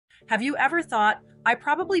Have you ever thought, I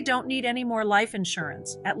probably don't need any more life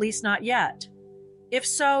insurance, at least not yet? If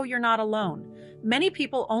so, you're not alone. Many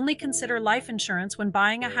people only consider life insurance when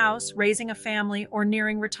buying a house, raising a family, or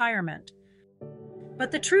nearing retirement.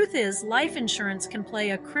 But the truth is, life insurance can play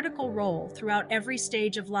a critical role throughout every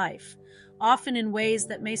stage of life, often in ways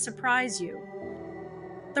that may surprise you.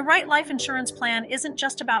 The right life insurance plan isn't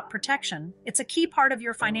just about protection, it's a key part of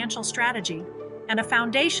your financial strategy and a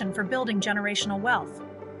foundation for building generational wealth.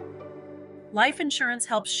 Life insurance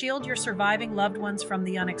helps shield your surviving loved ones from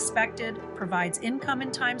the unexpected, provides income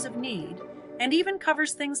in times of need, and even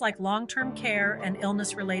covers things like long-term care and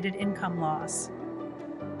illness-related income loss.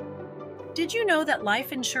 Did you know that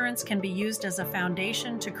life insurance can be used as a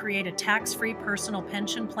foundation to create a tax-free personal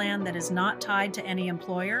pension plan that is not tied to any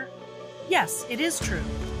employer? Yes, it is true.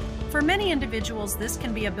 For many individuals, this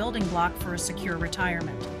can be a building block for a secure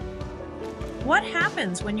retirement. What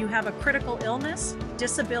happens when you have a critical illness,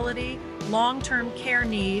 disability, long-term care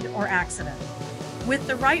need, or accident? With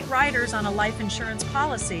the right riders on a life insurance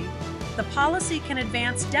policy, the policy can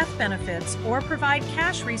advance death benefits or provide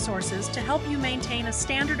cash resources to help you maintain a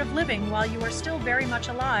standard of living while you are still very much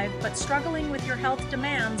alive but struggling with your health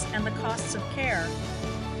demands and the costs of care.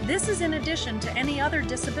 This is in addition to any other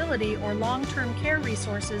disability or long-term care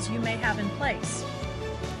resources you may have in place.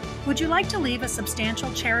 Would you like to leave a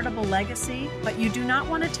substantial charitable legacy, but you do not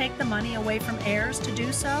want to take the money away from heirs to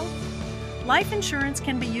do so? Life insurance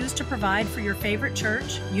can be used to provide for your favorite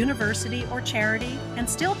church, university, or charity, and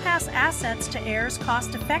still pass assets to heirs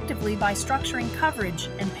cost-effectively by structuring coverage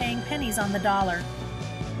and paying pennies on the dollar.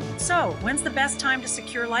 So, when's the best time to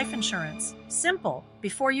secure life insurance? Simple,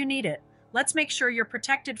 before you need it. Let's make sure you're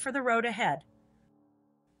protected for the road ahead.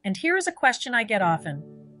 And here is a question I get often.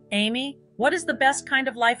 Amy, what is the best kind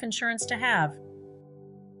of life insurance to have?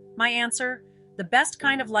 My answer, the best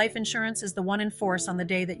kind of life insurance is the one in force on the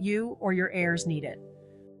day that you or your heirs need it.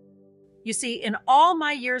 You see, in all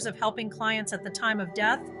my years of helping clients at the time of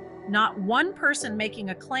death, not one person making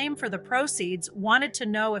a claim for the proceeds wanted to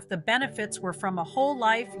know if the benefits were from a whole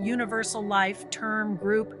life, universal life, term,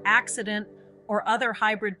 group, accident, or other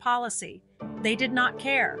hybrid policy. They did not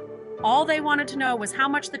care. All they wanted to know was how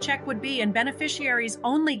much the check would be, and beneficiaries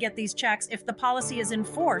only get these checks if the policy is in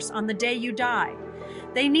force on the day you die.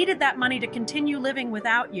 They needed that money to continue living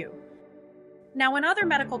without you. Now, when other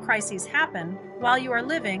medical crises happen while you are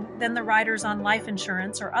living, then the riders on life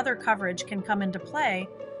insurance or other coverage can come into play.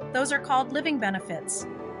 Those are called living benefits.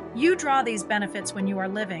 You draw these benefits when you are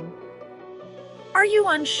living. Are you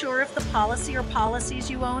unsure if the policy or policies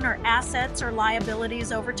you own are assets or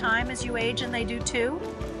liabilities over time as you age and they do too?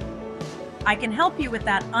 I can help you with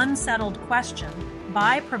that unsettled question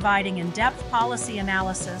by providing in-depth policy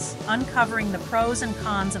analysis, uncovering the pros and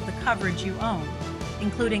cons of the coverage you own,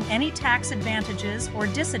 including any tax advantages or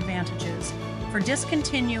disadvantages for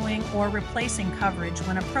discontinuing or replacing coverage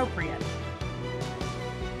when appropriate.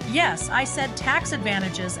 Yes, I said tax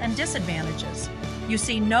advantages and disadvantages. You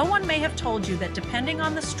see, no one may have told you that depending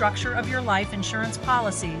on the structure of your life insurance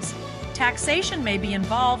policies, taxation may be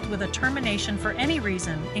involved with a termination for any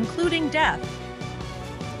reason, including death.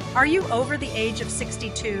 Are you over the age of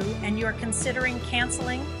 62 and you are considering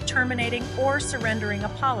canceling, terminating, or surrendering a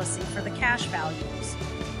policy for the cash values?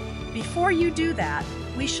 Before you do that,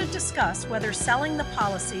 we should discuss whether selling the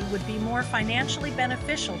policy would be more financially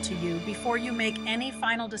beneficial to you before you make any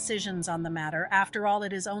final decisions on the matter. After all,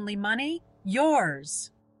 it is only money,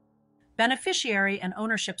 yours. Beneficiary and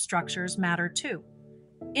ownership structures matter too.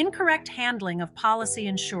 Incorrect handling of policy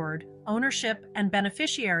insured, ownership, and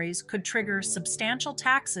beneficiaries could trigger substantial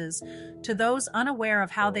taxes to those unaware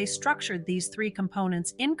of how they structured these three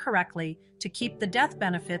components incorrectly to keep the death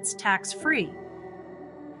benefits tax-free.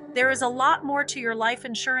 There is a lot more to your life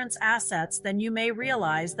insurance assets than you may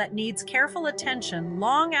realize that needs careful attention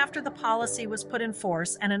long after the policy was put in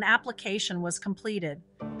force and an application was completed.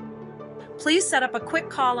 Please set up a quick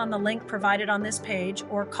call on the link provided on this page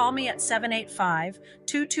or call me at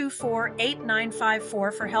 785-224-8954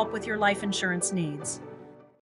 for help with your life insurance needs.